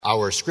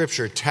Our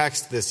scripture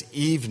text this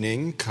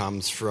evening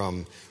comes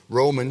from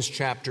Romans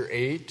chapter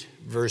 8,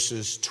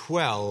 verses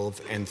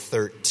 12 and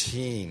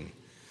 13.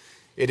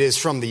 It is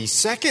from the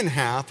second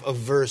half of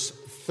verse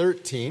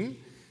 13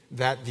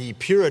 that the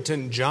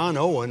Puritan John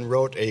Owen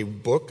wrote a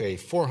book, a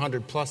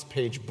 400-plus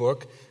page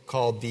book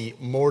called The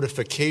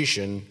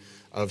Mortification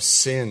of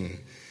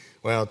Sin.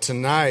 Well,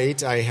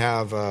 tonight I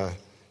have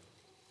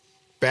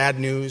bad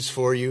news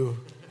for you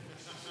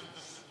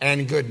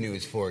and good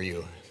news for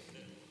you.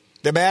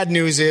 The bad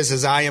news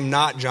is I am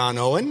not John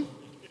Owen.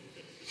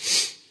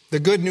 The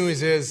good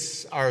news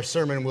is our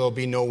sermon will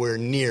be nowhere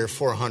near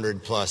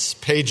 400 plus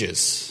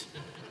pages.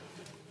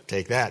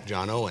 Take that,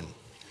 John Owen.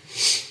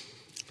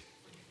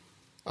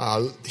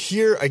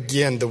 Here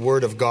again the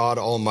word of God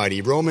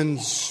Almighty.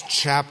 Romans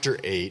chapter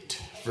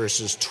 8,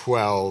 verses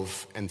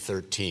 12 and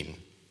 13.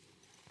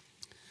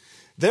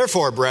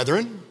 Therefore,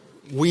 brethren,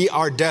 we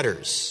are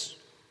debtors,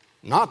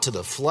 not to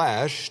the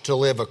flesh, to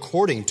live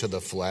according to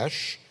the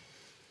flesh.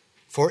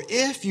 For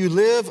if you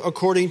live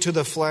according to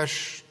the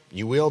flesh,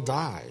 you will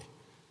die.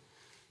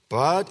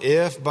 But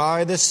if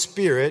by the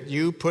Spirit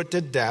you put to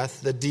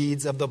death the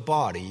deeds of the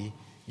body,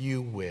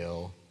 you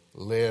will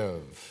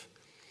live.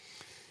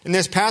 In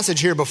this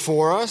passage here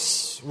before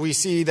us, we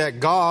see that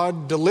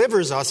God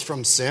delivers us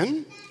from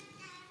sin.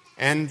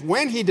 And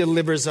when He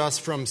delivers us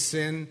from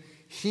sin,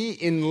 He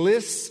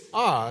enlists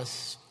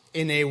us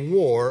in a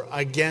war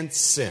against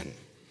sin.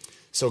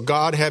 So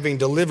God, having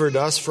delivered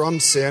us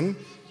from sin,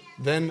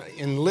 then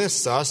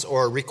enlists us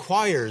or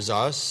requires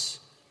us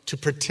to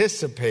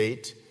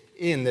participate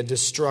in the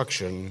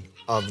destruction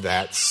of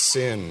that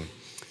sin.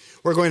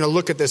 We're going to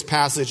look at this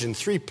passage in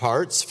three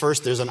parts.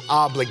 First, there's an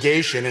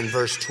obligation in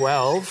verse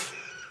 12.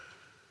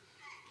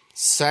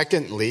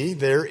 Secondly,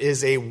 there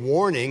is a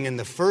warning in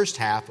the first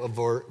half of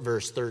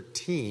verse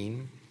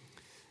 13.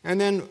 And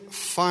then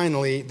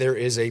finally, there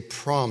is a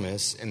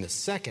promise in the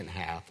second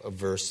half of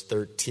verse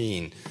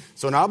 13.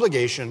 So an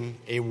obligation,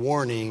 a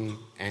warning,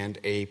 and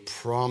a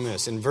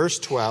promise. In verse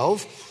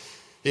 12,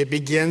 it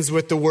begins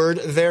with the word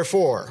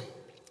therefore.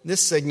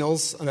 This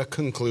signals a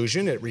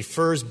conclusion. It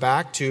refers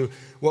back to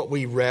what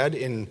we read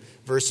in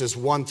verses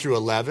 1 through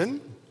 11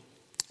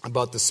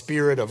 about the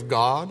Spirit of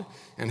God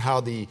and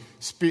how the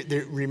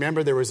Spirit,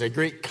 remember there was a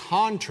great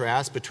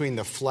contrast between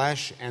the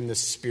flesh and the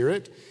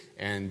Spirit.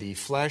 And the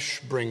flesh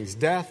brings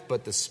death,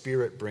 but the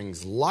Spirit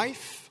brings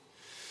life.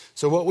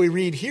 So what we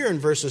read here in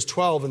verses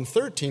 12 and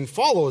 13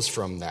 follows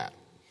from that.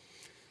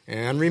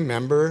 And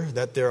remember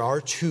that there are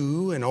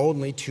two and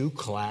only two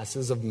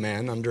classes of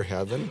men under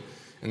heaven.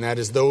 And that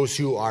is those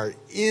who are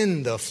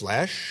in the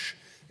flesh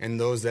and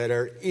those that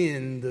are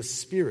in the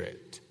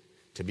Spirit.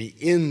 To be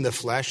in the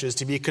flesh is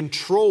to be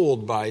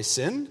controlled by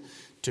sin.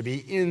 To be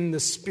in the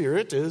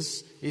Spirit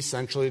is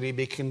essentially to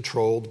be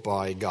controlled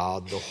by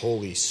God, the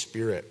Holy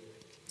Spirit.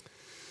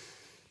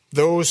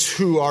 Those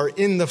who are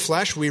in the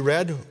flesh, we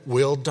read,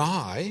 will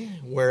die,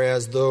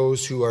 whereas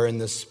those who are in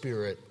the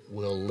Spirit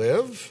will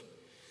live.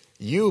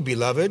 You,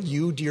 beloved,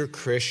 you, dear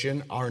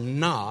Christian, are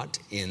not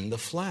in the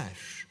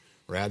flesh.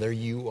 Rather,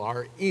 you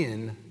are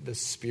in the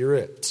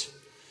Spirit.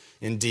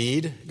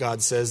 Indeed,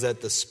 God says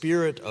that the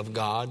Spirit of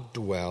God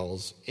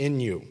dwells in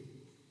you.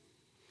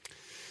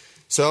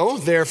 So,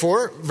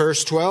 therefore,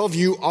 verse 12,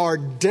 you are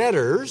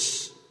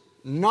debtors,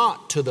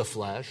 not to the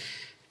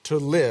flesh, to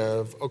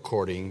live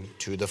according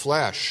to the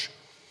flesh.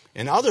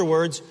 In other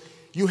words,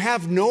 you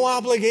have no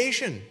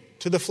obligation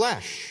to the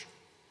flesh.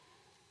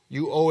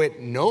 You owe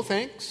it no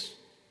thanks.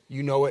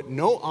 You owe it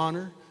no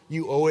honor.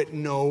 You owe it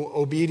no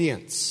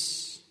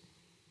obedience.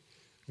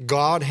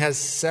 God has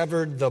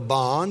severed the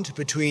bond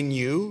between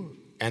you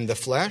and the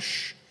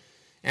flesh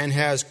and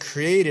has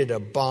created a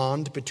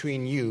bond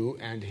between you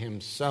and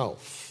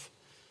Himself.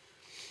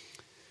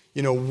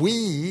 You know,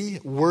 we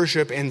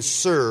worship and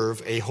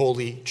serve a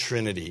holy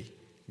Trinity.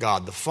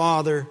 God the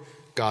Father,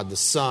 God the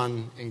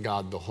Son, and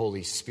God the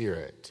Holy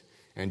Spirit.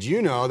 And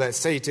you know that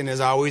Satan is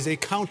always a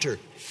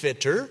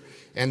counterfeiter,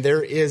 and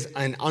there is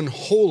an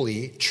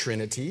unholy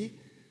Trinity,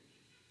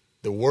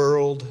 the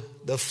world,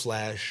 the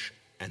flesh,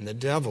 and the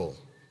devil.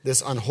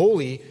 This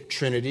unholy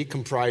Trinity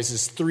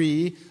comprises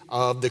three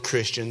of the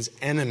Christian's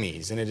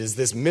enemies, and it is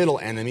this middle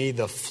enemy,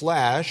 the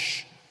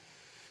flesh,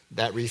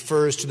 that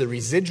refers to the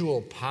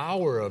residual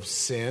power of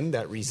sin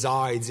that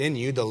resides in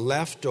you, the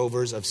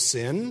leftovers of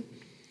sin,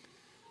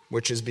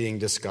 which is being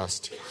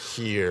discussed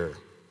here.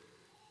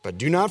 But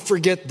do not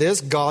forget this.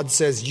 God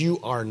says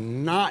you are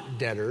not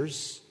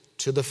debtors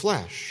to the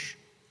flesh,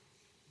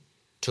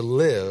 to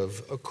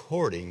live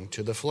according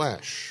to the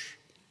flesh.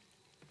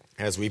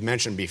 As we've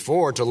mentioned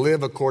before, to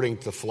live according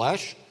to the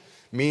flesh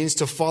means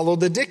to follow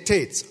the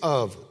dictates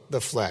of the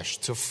flesh,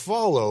 to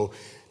follow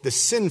the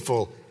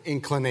sinful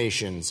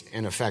inclinations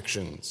and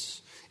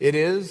affections. It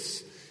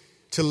is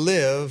to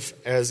live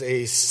as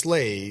a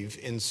slave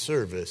in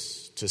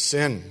service to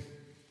sin.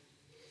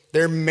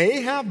 There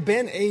may have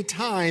been a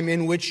time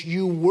in which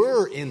you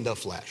were in the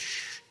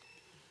flesh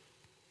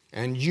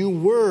and you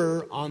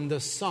were on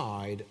the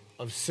side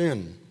of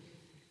sin.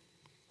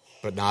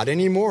 But not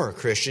anymore,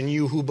 Christian.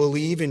 You who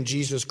believe in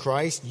Jesus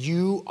Christ,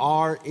 you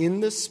are in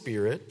the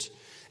Spirit,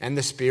 and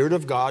the Spirit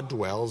of God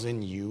dwells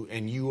in you,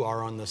 and you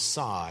are on the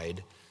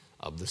side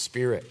of the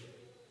Spirit.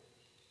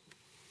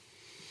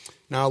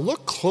 Now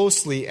look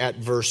closely at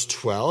verse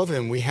 12,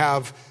 and we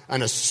have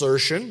an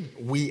assertion,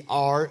 we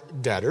are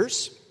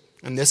debtors,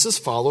 and this is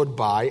followed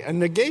by a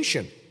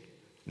negation,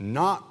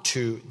 not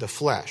to the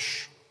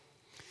flesh.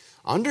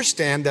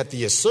 Understand that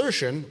the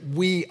assertion,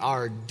 we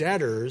are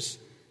debtors,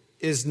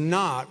 is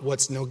not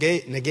what's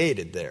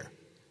negated there.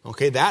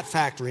 Okay, that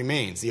fact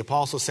remains. The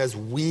apostle says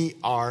we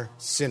are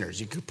sinners.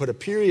 You could put a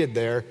period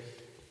there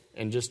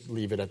and just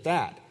leave it at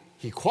that.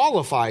 He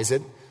qualifies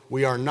it,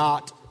 we are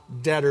not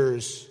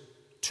debtors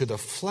to the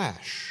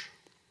flesh.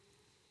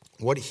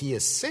 What he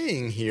is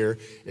saying here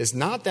is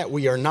not that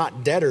we are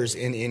not debtors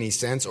in any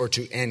sense or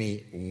to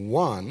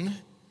anyone,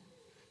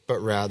 but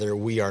rather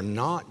we are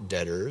not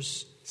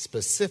debtors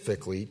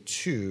specifically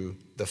to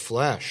the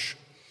flesh.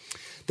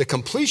 The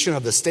completion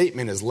of the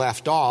statement is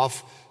left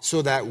off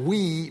so that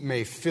we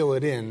may fill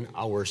it in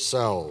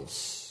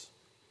ourselves.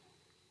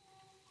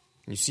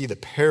 You see the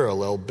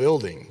parallel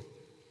building.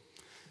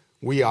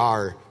 We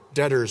are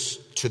debtors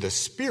to the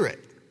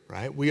Spirit,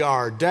 right? We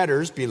are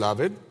debtors,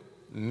 beloved,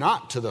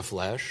 not to the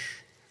flesh,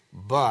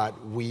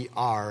 but we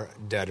are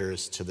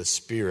debtors to the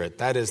Spirit.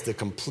 That is the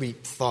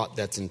complete thought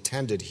that's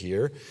intended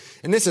here.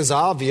 And this is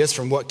obvious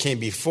from what came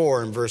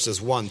before in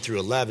verses 1 through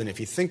 11. If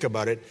you think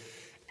about it,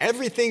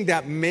 everything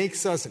that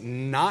makes us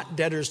not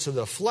debtors to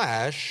the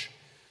flesh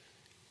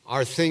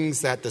are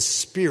things that the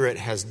Spirit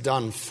has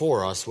done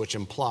for us, which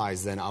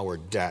implies then our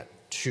debt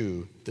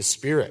to the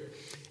Spirit.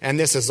 And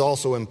this is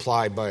also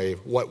implied by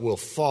what will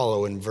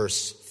follow in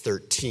verse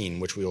 13,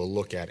 which we will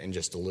look at in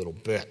just a little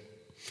bit.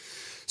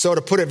 So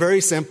to put it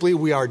very simply,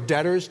 we are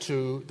debtors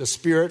to the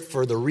Spirit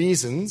for the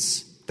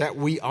reasons that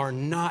we are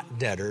not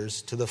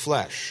debtors to the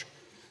flesh.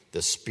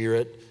 The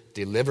Spirit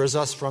delivers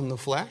us from the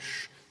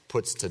flesh,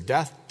 puts to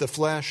death the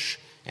flesh,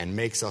 and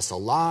makes us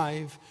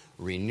alive,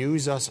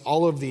 renews us,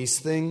 all of these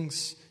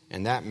things,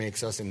 and that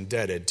makes us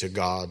indebted to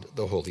God,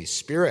 the Holy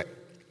Spirit.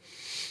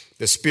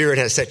 The Spirit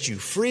has set you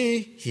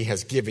free. He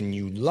has given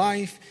you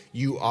life.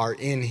 You are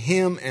in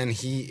Him, and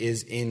He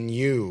is in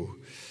you.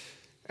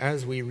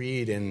 As we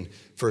read in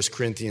 1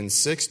 Corinthians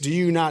 6, do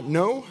you not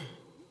know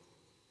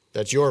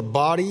that your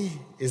body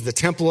is the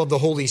temple of the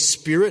Holy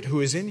Spirit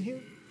who is in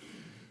you,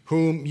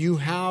 whom you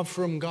have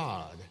from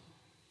God?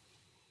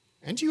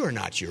 And you are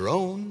not your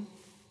own,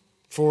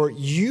 for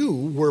you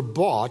were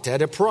bought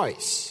at a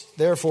price.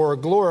 Therefore,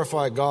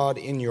 glorify God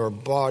in your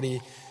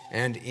body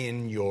and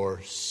in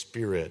your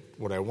spirit.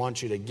 What I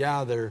want you to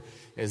gather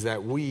is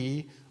that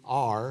we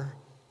are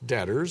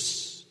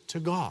debtors to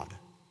God.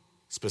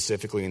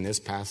 Specifically in this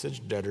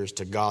passage, debtors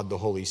to God, the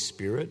Holy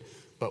Spirit,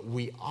 but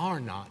we are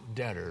not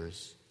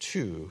debtors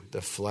to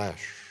the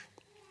flesh.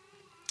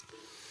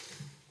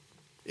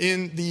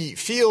 In the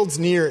fields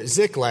near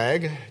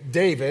Ziklag,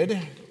 David,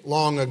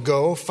 long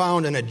ago,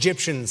 found an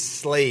Egyptian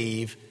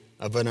slave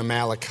of an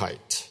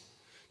Amalekite.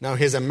 Now,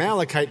 his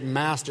Amalekite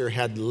master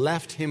had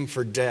left him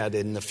for dead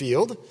in the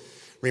field.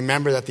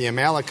 Remember that the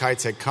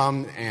Amalekites had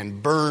come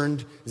and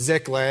burned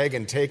Ziklag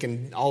and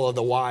taken all of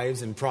the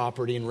wives and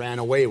property and ran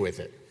away with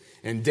it.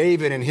 And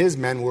David and his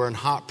men were in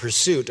hot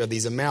pursuit of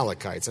these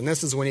Amalekites. And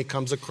this is when he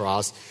comes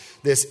across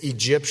this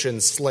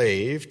Egyptian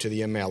slave to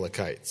the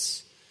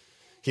Amalekites.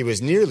 He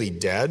was nearly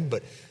dead,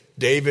 but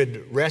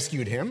David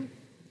rescued him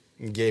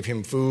and gave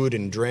him food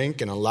and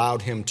drink and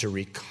allowed him to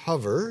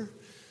recover.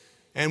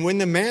 And when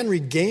the man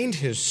regained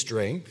his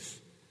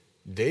strength,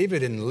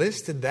 David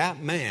enlisted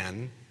that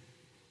man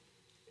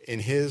in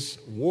his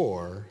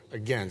war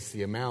against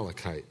the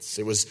Amalekites.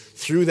 It was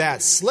through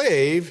that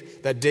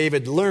slave that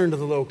David learned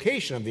the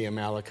location of the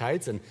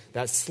Amalekites, and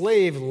that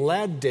slave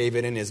led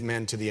David and his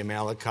men to the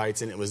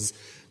Amalekites, and it was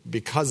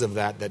because of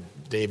that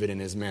that David and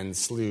his men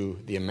slew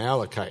the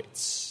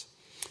Amalekites.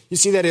 You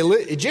see, that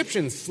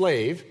Egyptian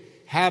slave,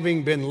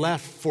 having been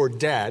left for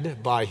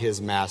dead by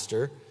his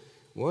master,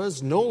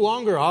 was no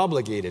longer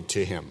obligated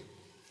to him.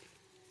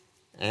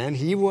 And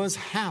he was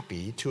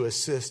happy to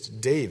assist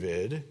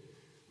David,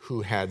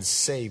 who had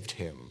saved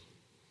him.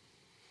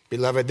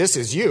 Beloved, this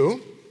is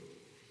you.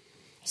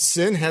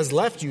 Sin has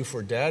left you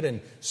for dead,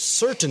 and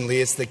certainly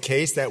it's the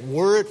case that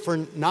were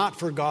it not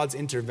for God's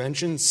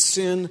intervention,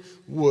 sin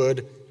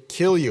would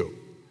kill you.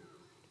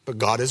 But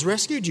God has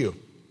rescued you.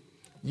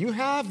 You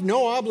have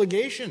no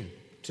obligation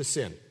to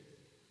sin.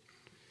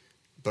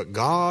 But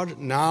God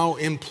now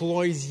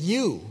employs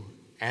you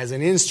as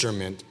an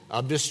instrument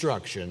of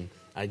destruction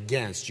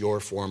against your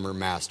former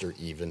master,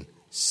 even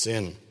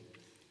sin.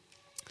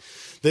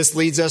 This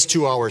leads us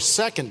to our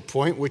second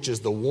point, which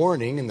is the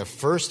warning in the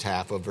first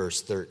half of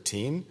verse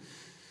 13.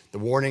 The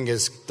warning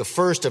is the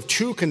first of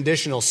two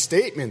conditional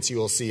statements you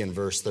will see in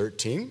verse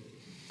 13.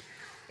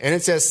 And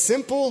it's as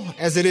simple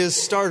as it is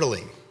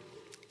startling.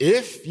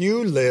 If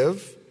you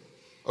live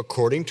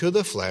according to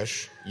the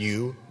flesh,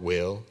 you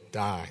will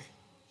die.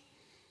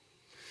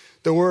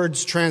 The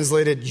words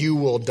translated, you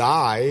will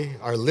die,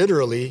 are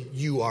literally,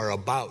 you are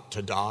about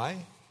to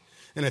die.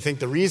 And I think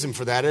the reason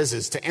for that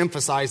is to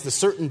emphasize the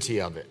certainty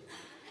of it.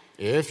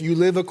 If you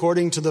live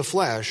according to the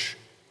flesh,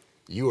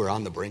 you are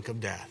on the brink of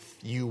death.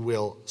 You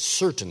will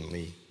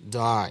certainly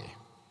die.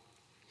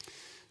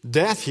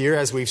 Death here,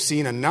 as we've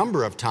seen a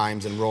number of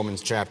times in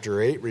Romans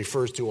chapter 8,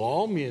 refers to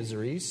all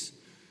miseries,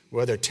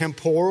 whether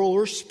temporal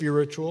or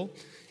spiritual,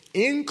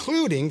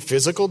 including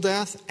physical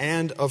death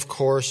and, of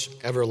course,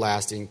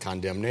 everlasting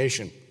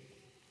condemnation,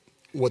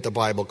 what the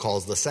Bible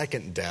calls the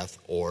second death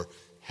or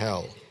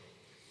hell.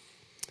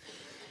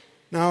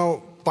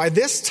 Now, by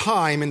this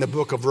time in the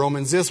book of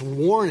Romans, this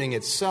warning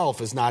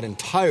itself is not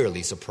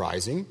entirely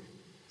surprising.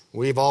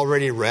 We've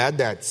already read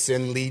that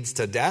sin leads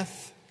to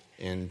death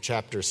in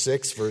chapter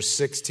 6, verse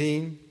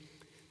 16,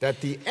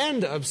 that the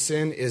end of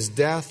sin is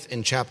death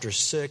in chapter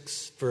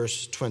 6,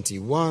 verse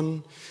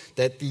 21,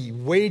 that the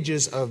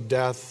wages of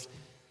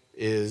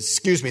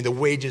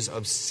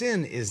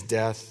sin is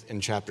death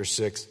in chapter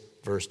 6,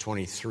 verse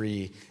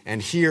 23.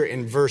 And here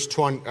in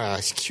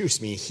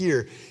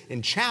here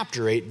in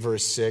chapter 8,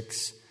 verse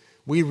 6,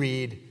 we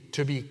read,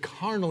 to be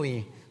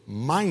carnally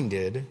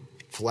minded,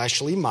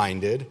 fleshly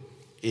minded,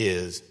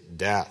 is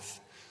death.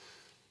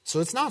 So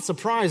it's not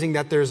surprising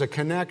that there's a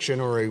connection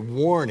or a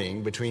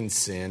warning between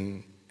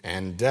sin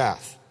and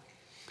death.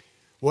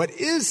 What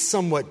is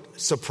somewhat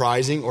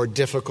surprising or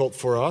difficult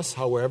for us,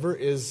 however,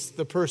 is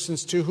the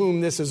persons to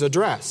whom this is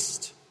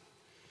addressed.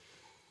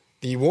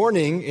 The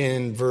warning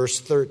in verse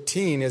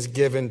 13 is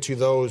given to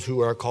those who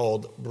are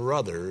called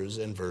brothers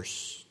in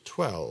verse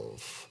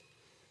 12.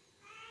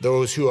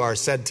 Those who are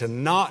said to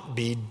not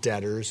be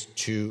debtors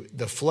to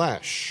the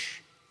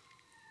flesh.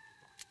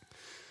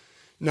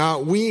 Now,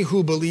 we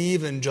who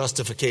believe in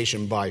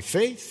justification by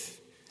faith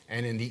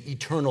and in the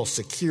eternal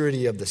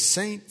security of the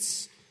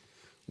saints,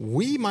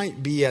 we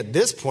might be at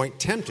this point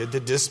tempted to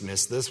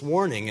dismiss this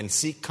warning and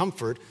seek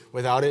comfort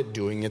without it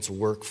doing its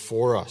work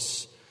for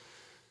us.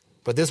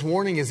 But this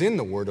warning is in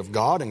the Word of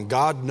God, and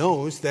God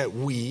knows that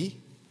we,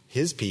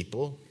 His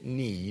people,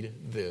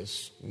 need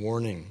this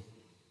warning.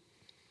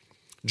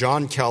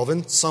 John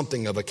Calvin,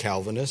 something of a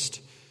Calvinist,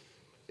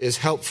 is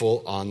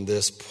helpful on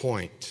this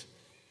point.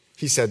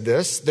 He said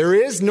this, "There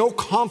is no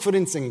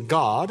confidence in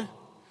God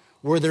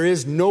where there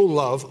is no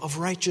love of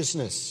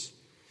righteousness.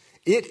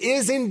 It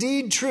is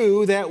indeed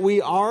true that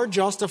we are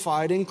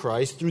justified in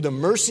Christ through the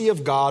mercy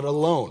of God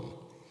alone.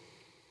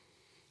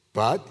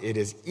 But it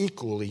is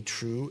equally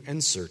true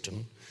and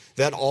certain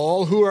that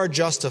all who are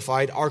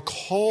justified are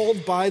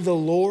called by the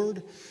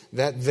Lord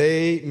that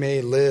they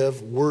may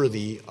live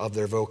worthy of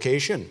their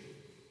vocation.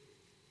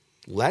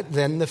 Let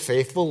then the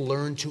faithful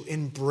learn to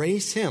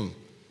embrace Him,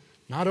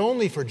 not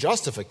only for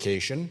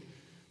justification,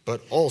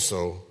 but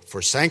also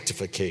for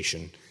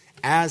sanctification,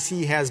 as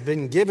He has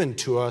been given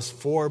to us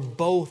for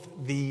both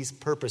these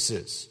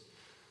purposes,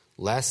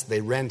 lest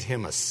they rend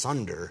Him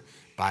asunder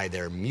by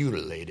their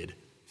mutilated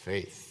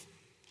faith."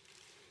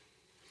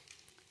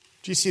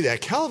 Do you see that?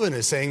 Calvin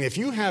is saying if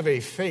you have a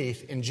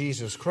faith in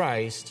Jesus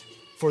Christ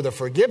for the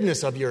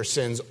forgiveness of your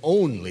sins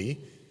only,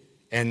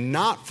 and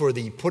not for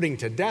the putting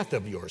to death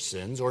of your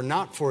sins, or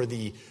not for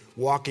the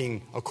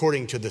walking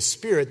according to the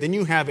Spirit, then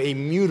you have a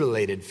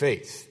mutilated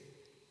faith.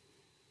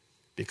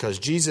 Because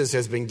Jesus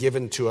has been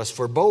given to us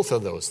for both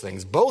of those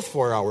things, both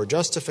for our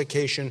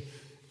justification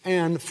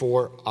and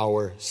for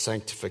our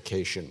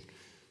sanctification.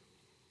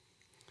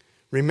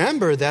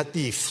 Remember that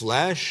the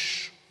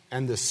flesh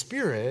and the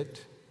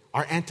Spirit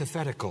are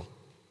antithetical.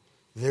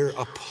 They're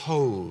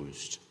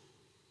opposed.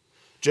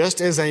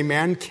 Just as a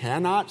man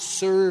cannot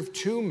serve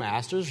two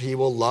masters, he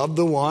will love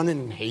the one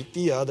and hate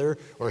the other,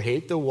 or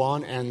hate the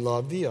one and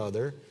love the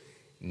other,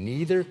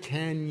 neither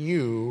can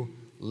you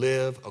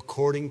live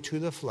according to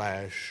the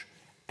flesh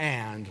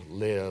and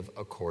live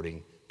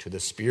according to the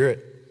Spirit.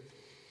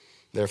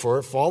 Therefore,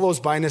 it follows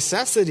by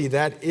necessity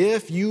that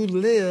if you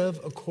live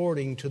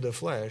according to the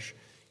flesh,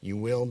 you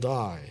will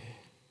die.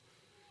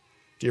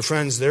 Dear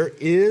friends, there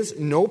is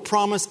no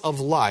promise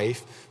of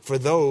life for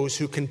those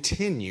who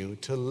continue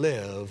to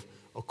live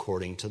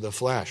according to the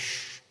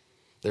flesh.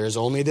 There is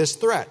only this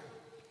threat.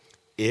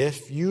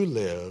 If you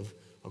live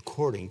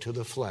according to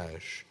the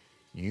flesh,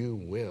 you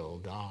will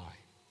die.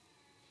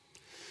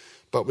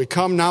 But we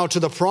come now to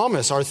the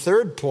promise, our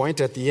third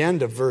point at the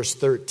end of verse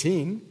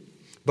 13.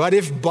 But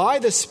if by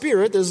the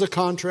Spirit, there's a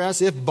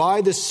contrast, if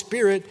by the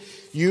Spirit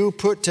you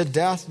put to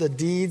death the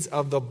deeds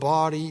of the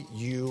body,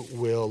 you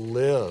will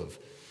live.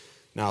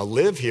 Now,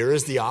 live here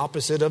is the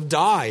opposite of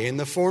die in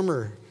the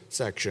former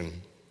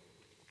section.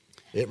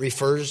 It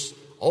refers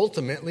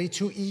ultimately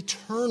to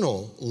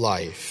eternal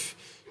life,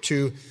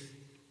 to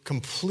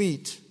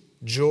complete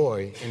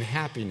joy and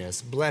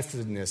happiness,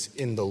 blessedness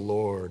in the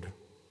Lord.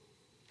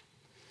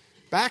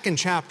 Back in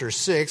chapter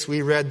 6,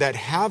 we read that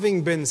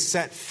having been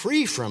set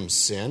free from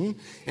sin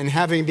and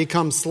having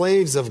become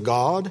slaves of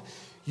God,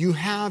 you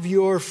have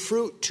your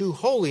fruit to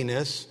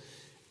holiness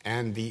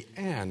and the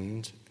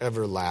end,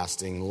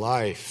 everlasting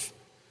life.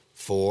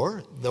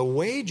 For the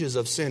wages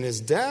of sin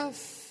is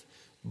death,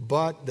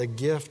 but the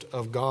gift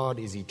of God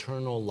is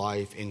eternal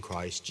life in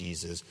Christ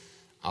Jesus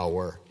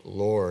our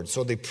Lord.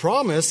 So the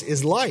promise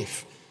is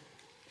life.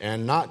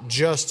 and not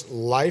just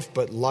life,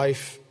 but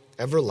life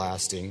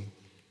everlasting.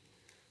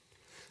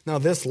 Now,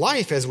 this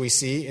life, as we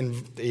see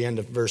in the end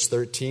of verse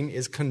 13,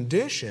 is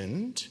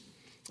conditioned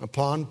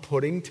upon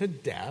putting to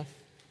death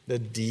the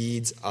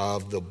deeds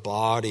of the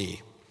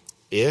body.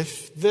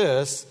 If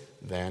this,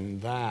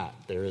 then that.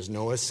 There is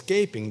no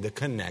escaping the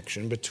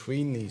connection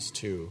between these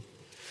two.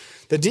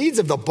 The deeds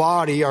of the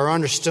body are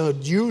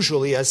understood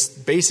usually as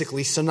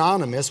basically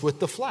synonymous with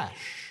the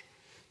flesh.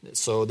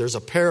 So there's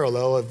a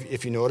parallel,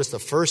 if you notice, the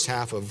first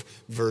half of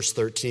verse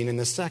 13 and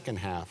the second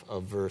half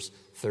of verse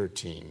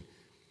 13.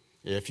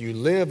 If you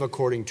live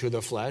according to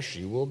the flesh,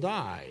 you will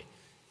die.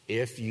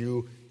 If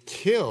you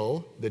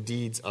kill the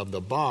deeds of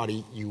the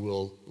body, you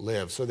will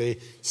live. So they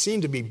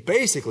seem to be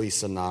basically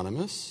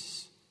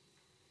synonymous.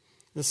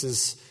 This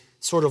is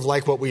sort of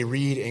like what we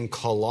read in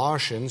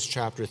Colossians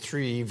chapter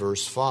 3,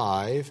 verse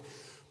 5.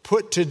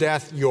 Put to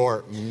death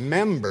your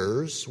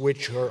members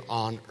which are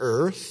on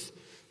earth,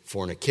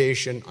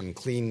 fornication,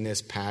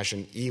 uncleanness,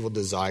 passion, evil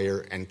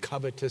desire, and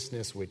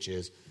covetousness, which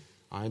is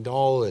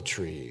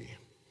idolatry.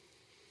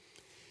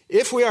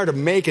 If we are to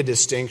make a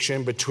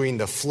distinction between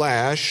the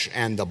flesh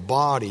and the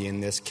body in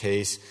this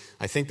case,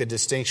 I think the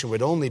distinction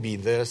would only be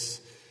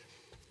this.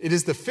 It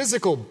is the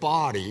physical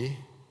body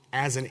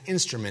as an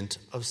instrument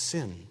of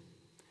sin.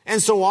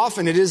 And so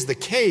often it is the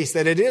case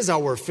that it is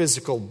our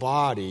physical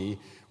body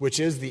which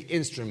is the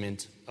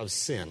instrument of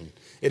sin.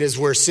 It is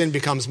where sin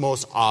becomes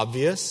most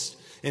obvious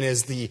and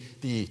is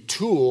the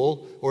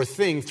tool or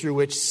thing through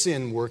which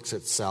sin works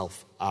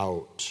itself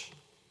out.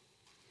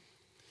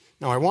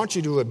 Now, I want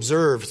you to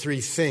observe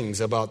three things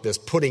about this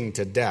putting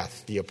to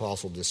death the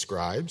apostle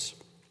describes.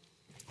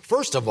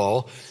 First of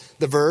all,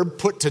 the verb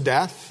put to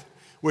death,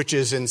 which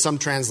is in some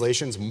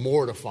translations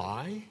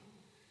mortify.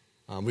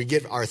 We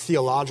get our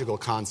theological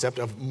concept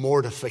of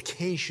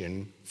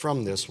mortification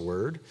from this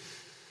word.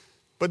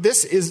 But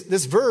this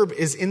verb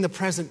is in the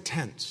present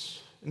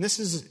tense. And this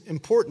is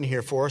important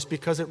here for us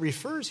because it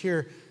refers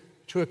here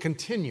to a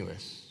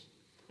continuous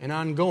and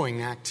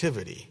ongoing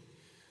activity.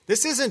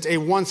 This isn't a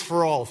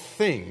once-for-all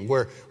thing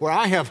where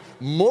I have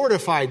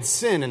mortified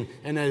sin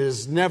and it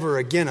is never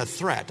again a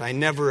threat. I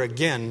never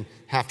again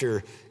have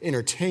to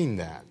entertain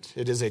that.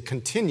 It is a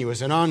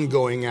continuous and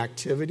ongoing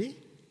activity.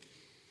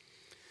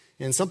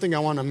 And something I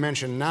want to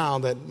mention now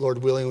that, Lord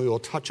willing, we will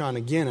touch on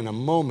again in a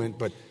moment,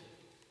 but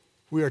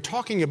we are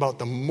talking about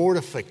the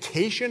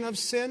mortification of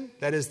sin,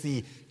 that is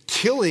the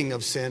killing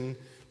of sin,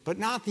 but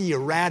not the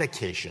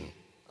eradication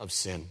of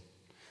sin.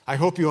 I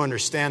hope you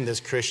understand this,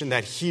 Christian,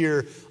 that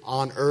here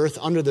on earth,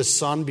 under the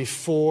sun,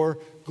 before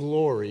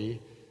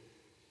glory,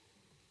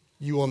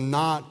 you will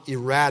not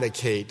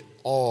eradicate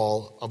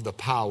all of the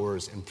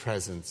powers and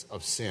presence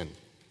of sin.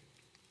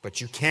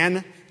 But you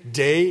can,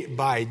 day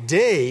by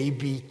day,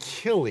 be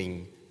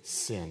killing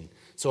sin.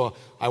 So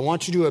I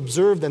want you to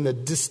observe then the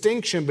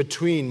distinction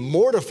between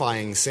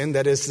mortifying sin,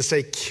 that is to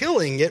say,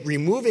 killing it,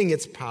 removing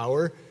its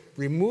power,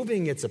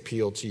 removing its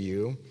appeal to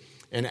you,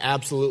 and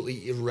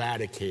absolutely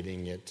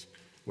eradicating it,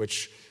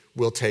 which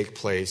will take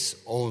place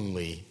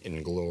only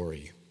in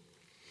glory.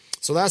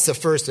 So that's the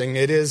first thing.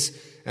 It is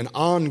an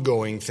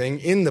ongoing thing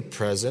in the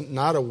present,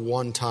 not a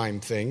one-time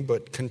thing,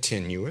 but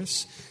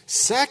continuous.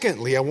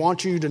 Secondly, I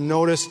want you to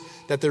notice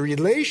that the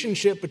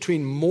relationship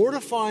between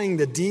mortifying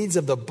the deeds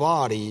of the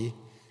body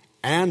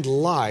and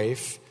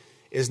life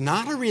is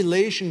not a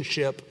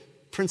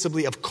relationship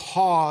principally of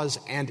cause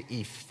and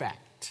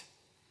effect,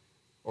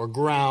 or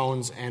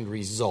grounds and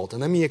result.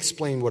 And let me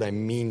explain what I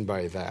mean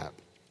by that.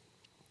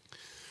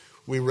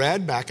 We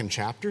read back in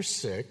chapter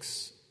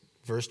 6,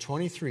 verse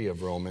 23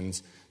 of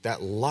Romans,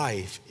 that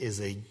life is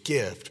a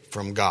gift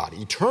from God.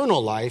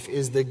 Eternal life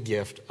is the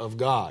gift of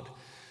God.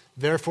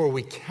 Therefore,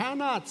 we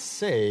cannot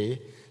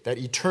say that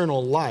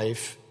eternal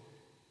life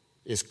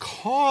is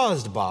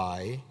caused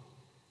by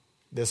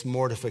this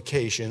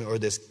mortification or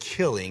this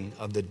killing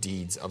of the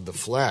deeds of the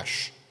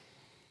flesh.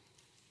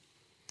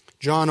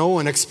 John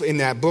Owen, in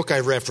that book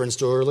I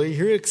referenced earlier,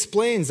 he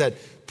explains that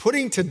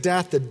putting to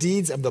death the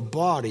deeds of the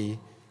body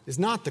is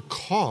not the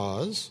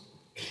cause,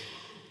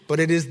 but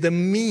it is the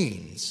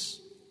means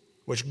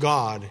which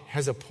God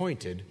has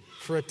appointed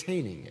for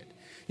attaining it.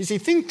 You see,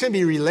 things can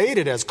be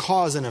related as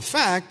cause and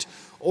effect,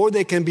 or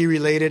they can be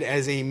related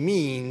as a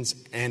means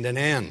and an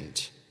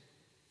end.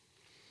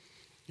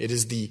 It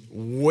is the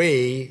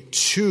way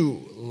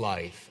to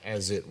life,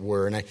 as it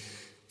were. And I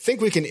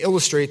think we can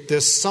illustrate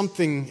this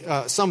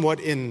somewhat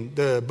in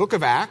the book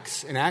of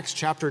Acts. In Acts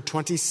chapter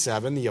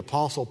 27, the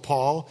Apostle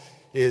Paul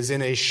is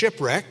in a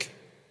shipwreck,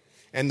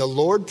 and the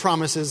Lord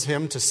promises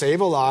him to save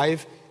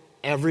alive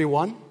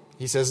everyone.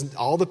 He says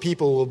all the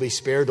people will be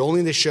spared,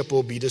 only the ship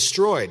will be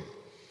destroyed.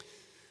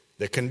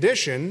 The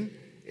condition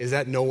is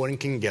that no one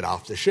can get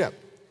off the ship.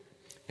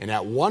 And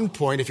at one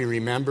point, if you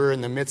remember,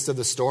 in the midst of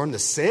the storm, the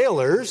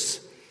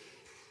sailors,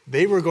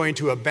 they were going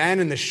to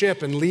abandon the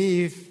ship and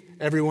leave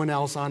everyone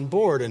else on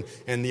board.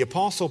 And the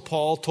Apostle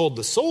Paul told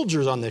the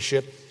soldiers on the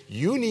ship,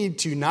 you need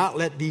to not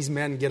let these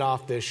men get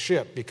off this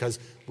ship because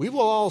we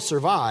will all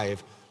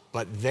survive,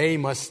 but they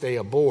must stay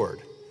aboard.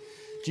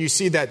 Do you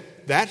see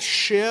that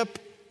ship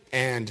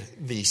and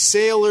the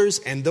sailors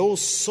and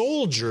those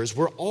soldiers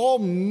were all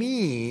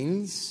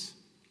means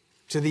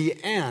to the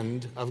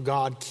end of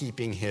God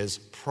keeping his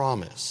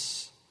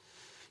promise.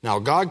 Now,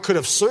 God could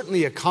have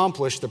certainly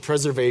accomplished the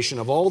preservation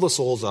of all the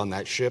souls on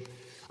that ship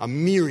a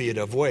myriad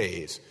of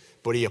ways,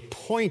 but he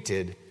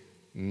appointed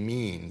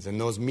means. And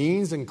those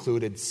means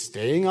included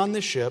staying on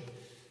the ship,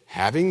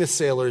 having the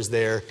sailors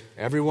there,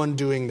 everyone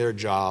doing their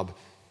job,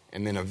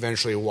 and then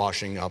eventually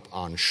washing up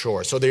on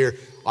shore. So there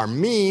are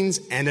means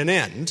and an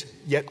end,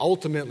 yet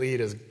ultimately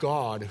it is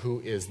God who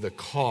is the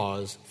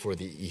cause for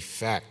the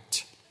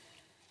effect.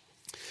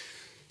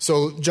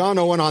 So John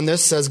Owen on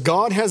this says,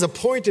 God has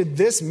appointed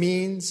this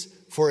means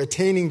for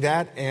attaining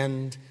that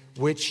end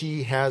which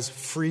he has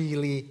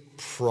freely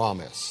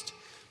promised.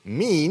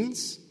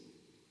 Means,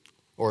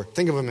 or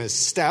think of them as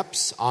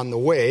steps on the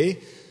way,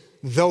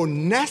 though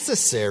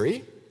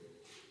necessary,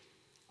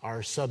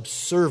 are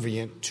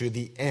subservient to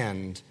the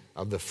end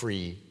of the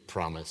free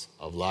promise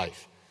of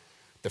life.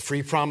 The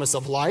free promise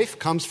of life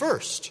comes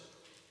first,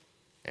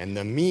 and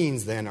the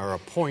means then are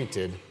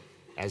appointed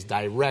as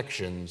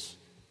directions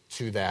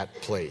to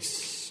that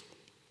place.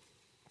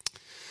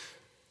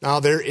 Now,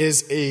 there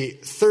is a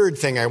third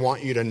thing I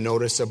want you to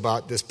notice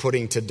about this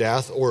putting to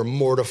death or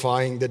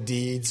mortifying the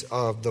deeds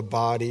of the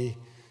body,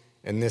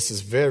 and this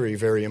is very,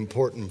 very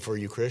important for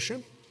you,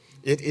 Christian.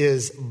 It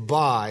is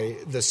by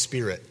the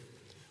Spirit.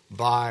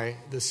 By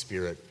the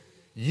Spirit.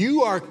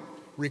 You are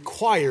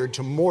required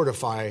to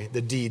mortify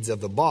the deeds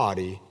of the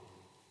body,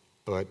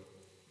 but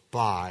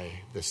by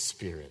the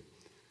Spirit.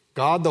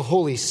 God, the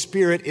Holy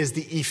Spirit, is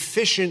the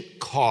efficient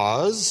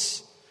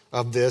cause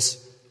of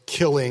this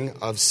killing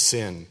of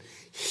sin.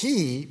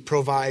 He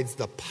provides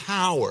the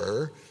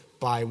power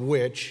by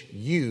which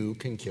you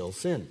can kill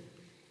sin.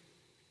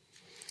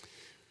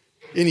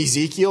 In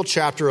Ezekiel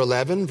chapter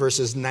 11,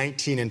 verses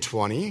 19 and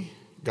 20,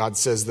 God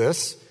says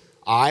this,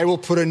 I will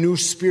put a new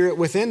spirit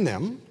within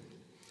them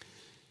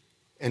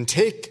and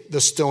take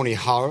the stony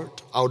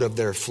heart out of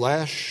their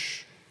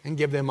flesh and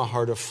give them a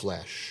heart of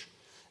flesh,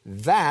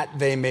 that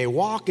they may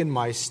walk in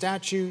my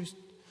statutes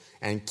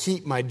and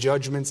keep my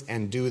judgments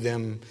and do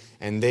them,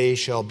 and they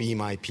shall be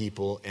my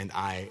people, and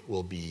I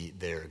will be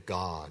their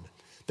God.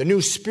 The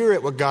new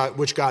spirit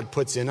which God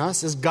puts in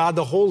us is God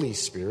the Holy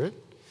Spirit,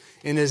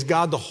 and it is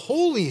God the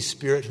Holy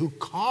Spirit who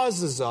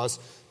causes us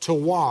to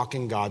walk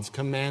in God's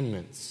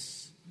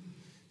commandments.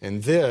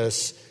 And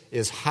this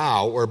is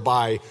how, or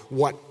by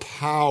what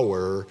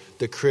power,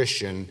 the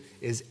Christian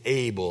is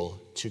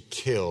able to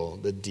kill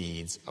the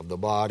deeds of the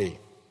body.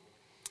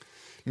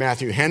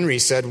 Matthew Henry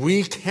said,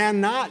 we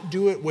cannot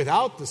do it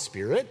without the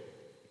Spirit,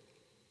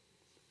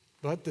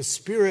 but the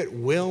Spirit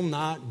will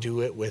not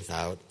do it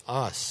without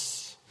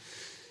us.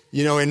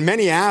 You know, in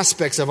many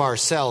aspects of our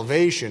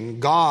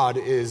salvation, God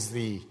is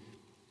the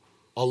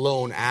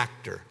alone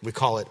actor. We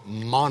call it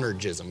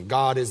monergism.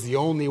 God is the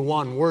only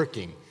one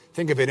working.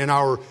 Think of it in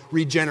our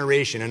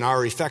regeneration, in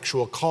our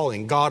effectual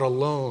calling. God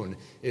alone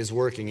is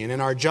working. And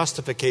in our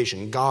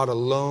justification, God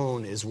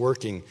alone is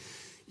working.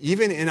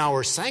 Even in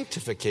our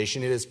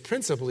sanctification, it is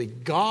principally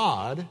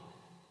God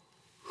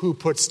who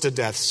puts to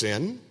death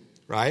sin,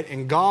 right?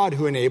 And God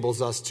who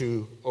enables us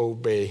to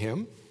obey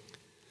him.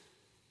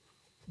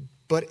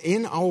 But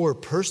in our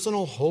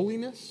personal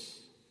holiness,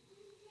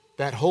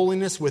 that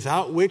holiness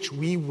without which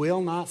we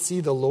will not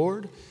see the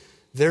Lord,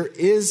 there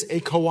is a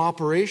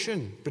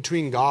cooperation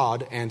between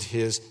God and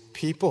his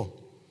people.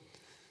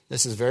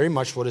 This is very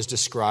much what is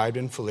described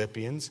in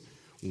Philippians.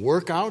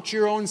 Work out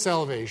your own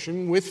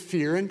salvation with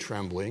fear and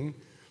trembling,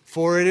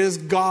 for it is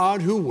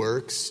God who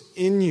works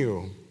in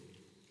you.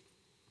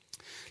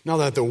 Now,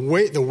 that the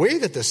way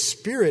that the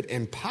Spirit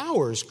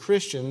empowers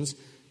Christians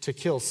to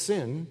kill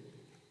sin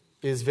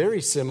is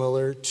very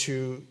similar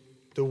to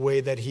the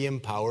way that he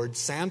empowered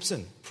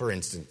Samson, for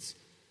instance.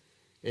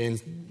 In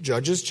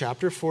Judges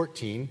chapter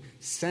 14,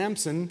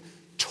 Samson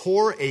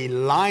tore a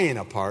lion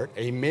apart,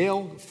 a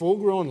male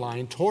full-grown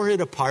lion, tore it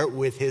apart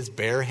with his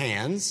bare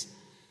hands,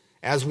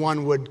 as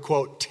one would,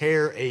 quote,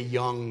 tear a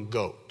young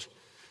goat.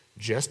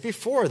 Just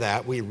before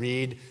that, we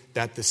read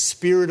that the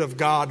Spirit of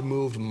God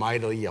moved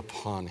mightily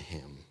upon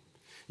him.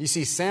 You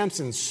see,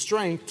 Samson's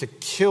strength to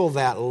kill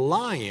that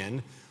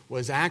lion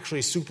was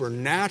actually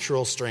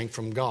supernatural strength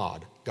from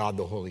God, God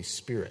the Holy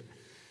Spirit.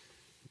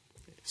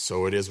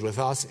 So it is with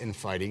us in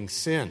fighting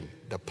sin.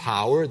 The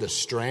power, the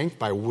strength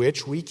by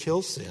which we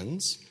kill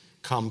sins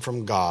come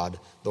from God,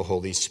 the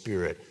Holy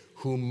Spirit,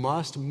 who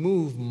must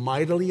move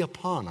mightily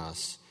upon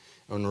us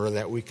in order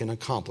that we can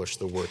accomplish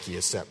the work he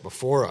has set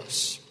before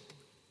us.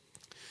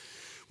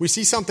 We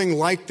see something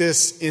like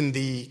this in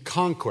the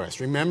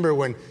conquest. Remember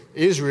when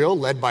Israel,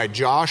 led by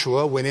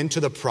Joshua, went into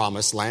the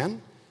promised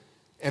land,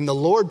 and the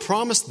Lord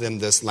promised them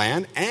this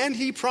land, and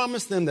he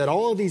promised them that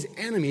all of these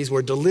enemies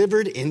were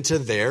delivered into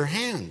their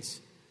hands.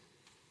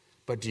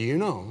 But do you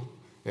know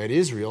that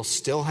Israel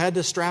still had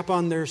to strap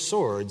on their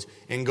swords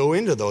and go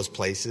into those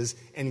places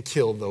and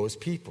kill those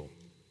people?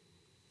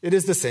 It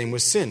is the same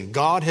with sin.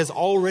 God has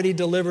already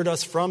delivered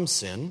us from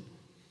sin,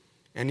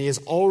 and he has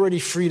already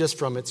freed us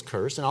from its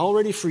curse and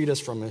already freed us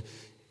from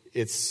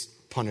its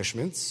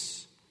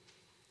punishments.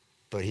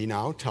 But he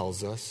now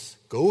tells us,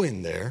 go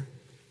in there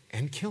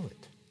and kill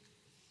it.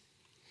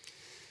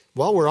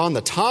 While we're on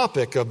the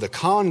topic of the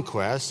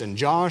conquest and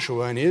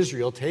Joshua and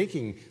Israel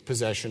taking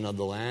possession of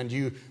the land,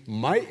 you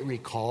might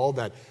recall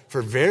that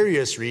for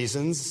various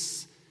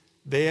reasons,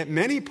 they at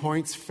many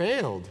points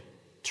failed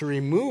to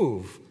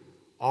remove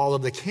all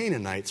of the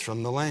Canaanites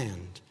from the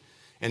land.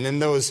 And then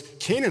those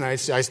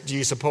Canaanites, do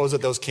you suppose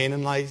that those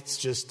Canaanites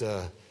just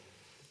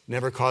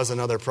never cause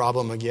another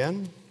problem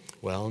again?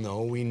 Well,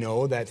 no, we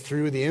know that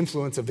through the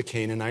influence of the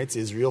Canaanites,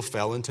 Israel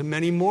fell into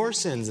many more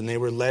sins, and they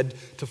were led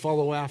to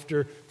follow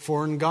after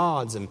foreign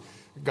gods, and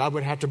God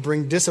would have to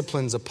bring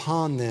disciplines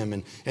upon them.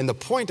 And the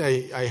point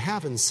I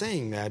have in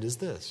saying that is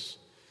this.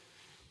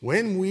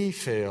 When we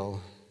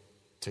fail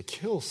to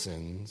kill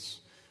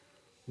sins,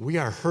 we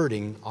are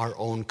hurting our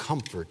own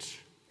comfort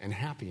and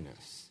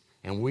happiness,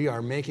 and we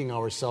are making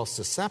ourselves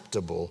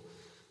susceptible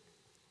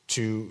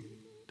to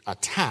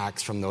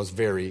attacks from those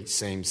very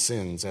same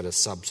sins at a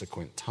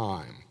subsequent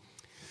time.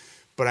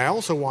 But I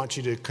also want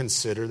you to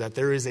consider that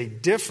there is a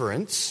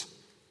difference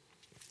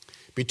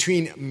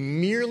between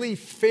merely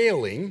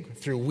failing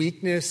through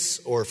weakness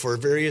or for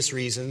various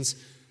reasons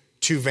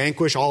to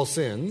vanquish all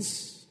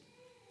sins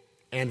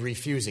and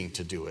refusing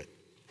to do it.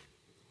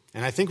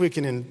 And I think we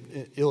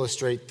can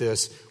illustrate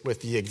this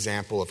with the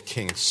example of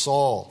King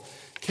Saul.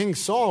 King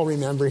Saul,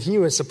 remember, he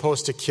was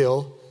supposed to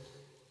kill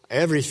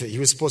everything. He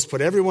was supposed to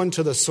put everyone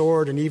to the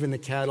sword and even the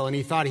cattle, and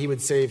he thought he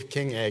would save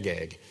King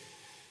Agag.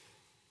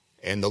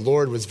 And the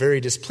Lord was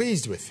very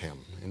displeased with him.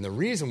 And the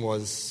reason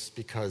was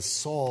because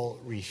Saul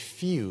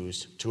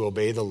refused to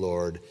obey the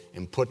Lord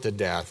and put to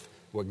death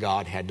what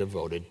God had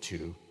devoted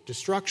to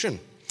destruction.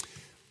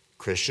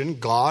 Christian,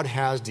 God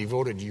has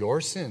devoted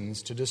your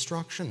sins to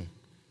destruction.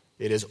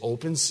 It is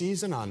open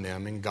season on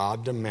them, and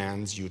God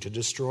demands you to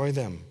destroy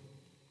them.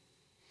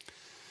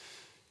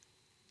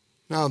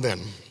 Now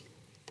then,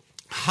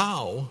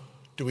 how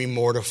do we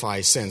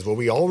mortify sins? Well,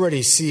 we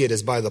already see it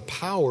as by the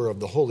power of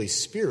the Holy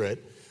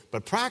Spirit,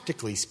 but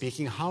practically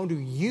speaking, how do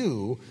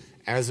you,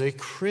 as a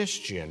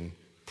Christian,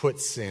 put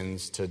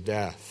sins to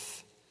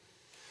death?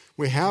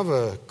 We have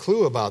a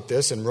clue about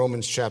this in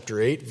Romans chapter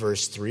 8,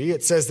 verse 3.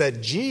 It says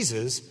that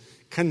Jesus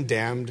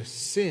condemned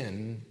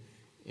sin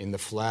in the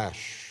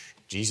flesh.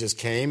 Jesus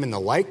came in the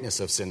likeness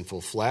of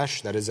sinful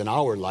flesh, that is in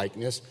our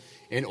likeness,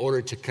 in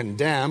order to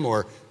condemn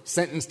or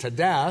sentence to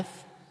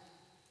death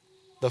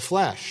the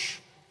flesh.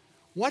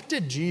 What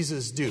did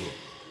Jesus do?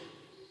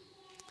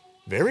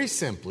 Very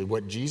simply,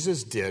 what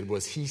Jesus did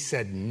was he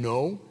said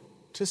no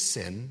to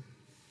sin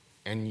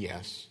and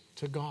yes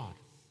to God.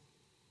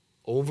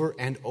 Over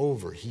and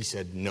over, he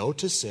said no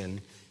to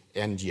sin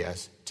and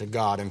yes to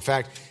God. In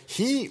fact,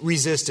 he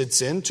resisted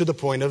sin to the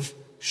point of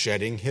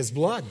shedding his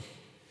blood.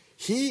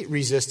 He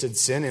resisted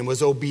sin and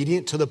was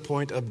obedient to the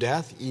point of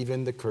death,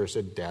 even the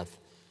cursed death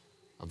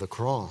of the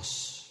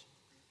cross.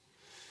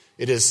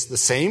 It is the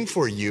same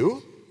for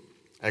you,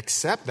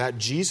 except that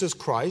Jesus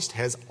Christ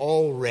has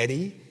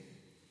already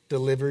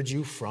delivered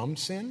you from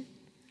sin,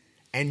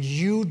 and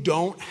you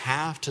don't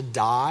have to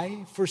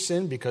die for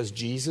sin because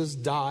Jesus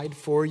died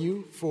for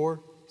you for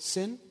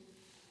sin.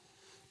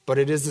 But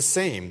it is the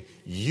same.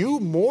 You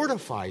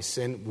mortify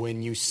sin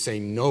when you say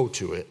no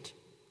to it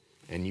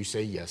and you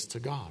say yes to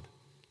God.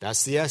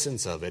 That's the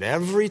essence of it.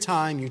 Every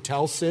time you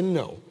tell sin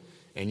no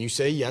and you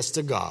say yes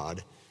to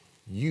God,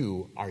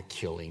 you are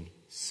killing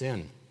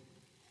sin.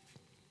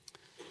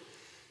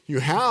 You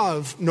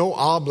have no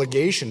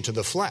obligation to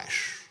the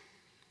flesh.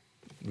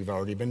 We've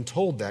already been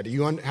told that.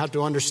 You have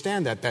to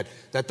understand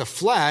that the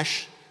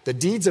flesh, the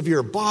deeds of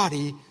your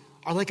body,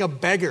 are like a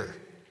beggar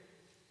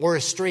or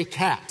a stray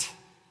cat.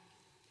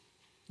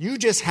 You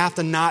just have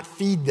to not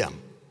feed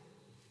them.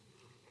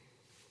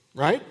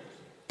 Right?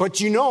 But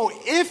you know,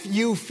 if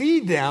you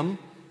feed them,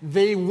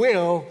 they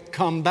will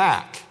come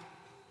back.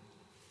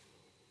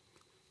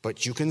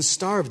 But you can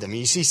starve them.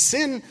 You see,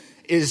 sin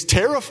is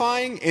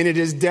terrifying, and it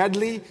is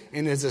deadly,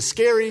 and it is a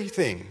scary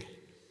thing.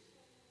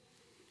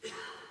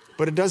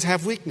 But it does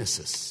have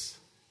weaknesses.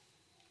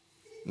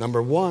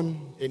 Number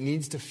one, it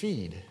needs to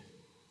feed.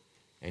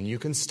 And you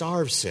can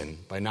starve sin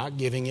by not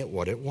giving it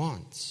what it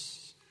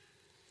wants.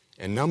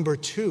 And number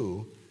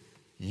two,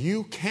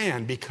 you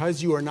can,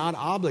 because you are not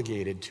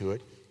obligated to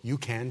it, you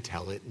can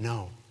tell it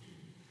no.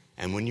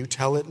 And when you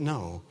tell it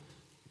no,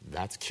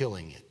 that's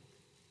killing it.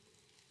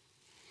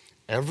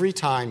 Every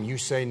time you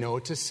say no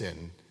to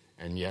sin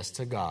and yes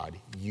to God,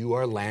 you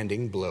are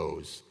landing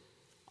blows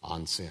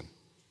on sin.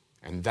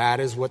 And that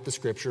is what the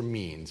Scripture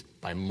means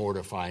by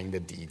mortifying the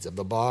deeds of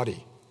the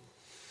body.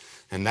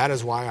 And that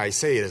is why I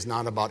say it is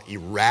not about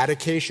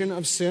eradication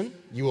of sin.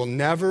 You will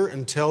never,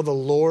 until the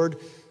Lord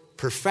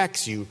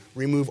perfects you,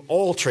 remove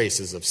all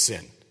traces of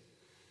sin.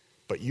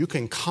 But you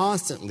can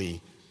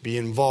constantly be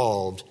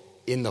involved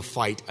in the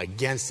fight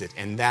against it.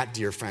 And that,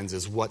 dear friends,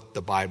 is what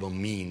the Bible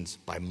means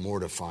by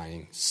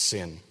mortifying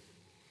sin.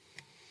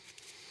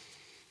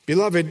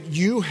 Beloved,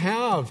 you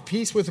have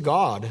peace with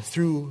God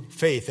through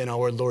faith in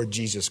our Lord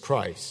Jesus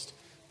Christ.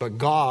 But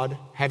God,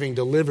 having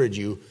delivered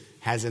you,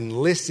 has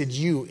enlisted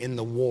you in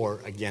the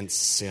war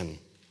against sin.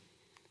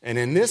 And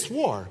in this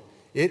war,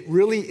 it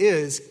really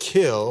is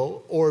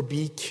kill or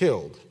be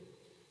killed.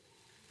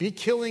 Be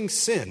killing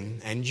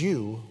sin, and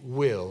you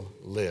will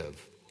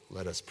live.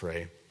 Let us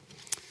pray.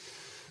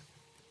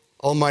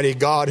 Almighty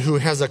God, who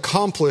has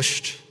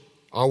accomplished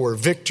our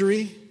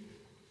victory,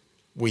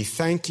 we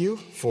thank you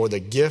for the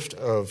gift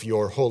of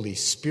your Holy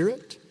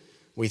Spirit.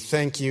 We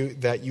thank you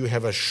that you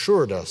have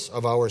assured us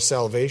of our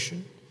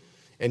salvation.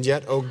 And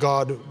yet, O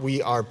God,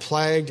 we are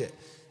plagued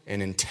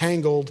and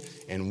entangled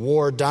and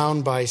wore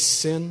down by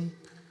sin.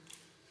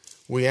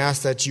 We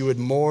ask that you would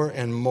more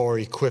and more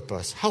equip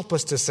us. Help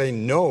us to say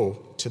no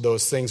to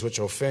those things which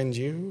offend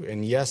you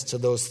and yes to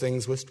those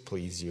things which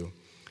please you.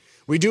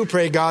 We do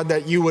pray, God,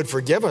 that you would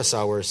forgive us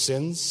our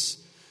sins.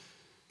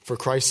 For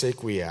Christ's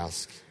sake we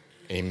ask.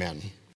 Amen.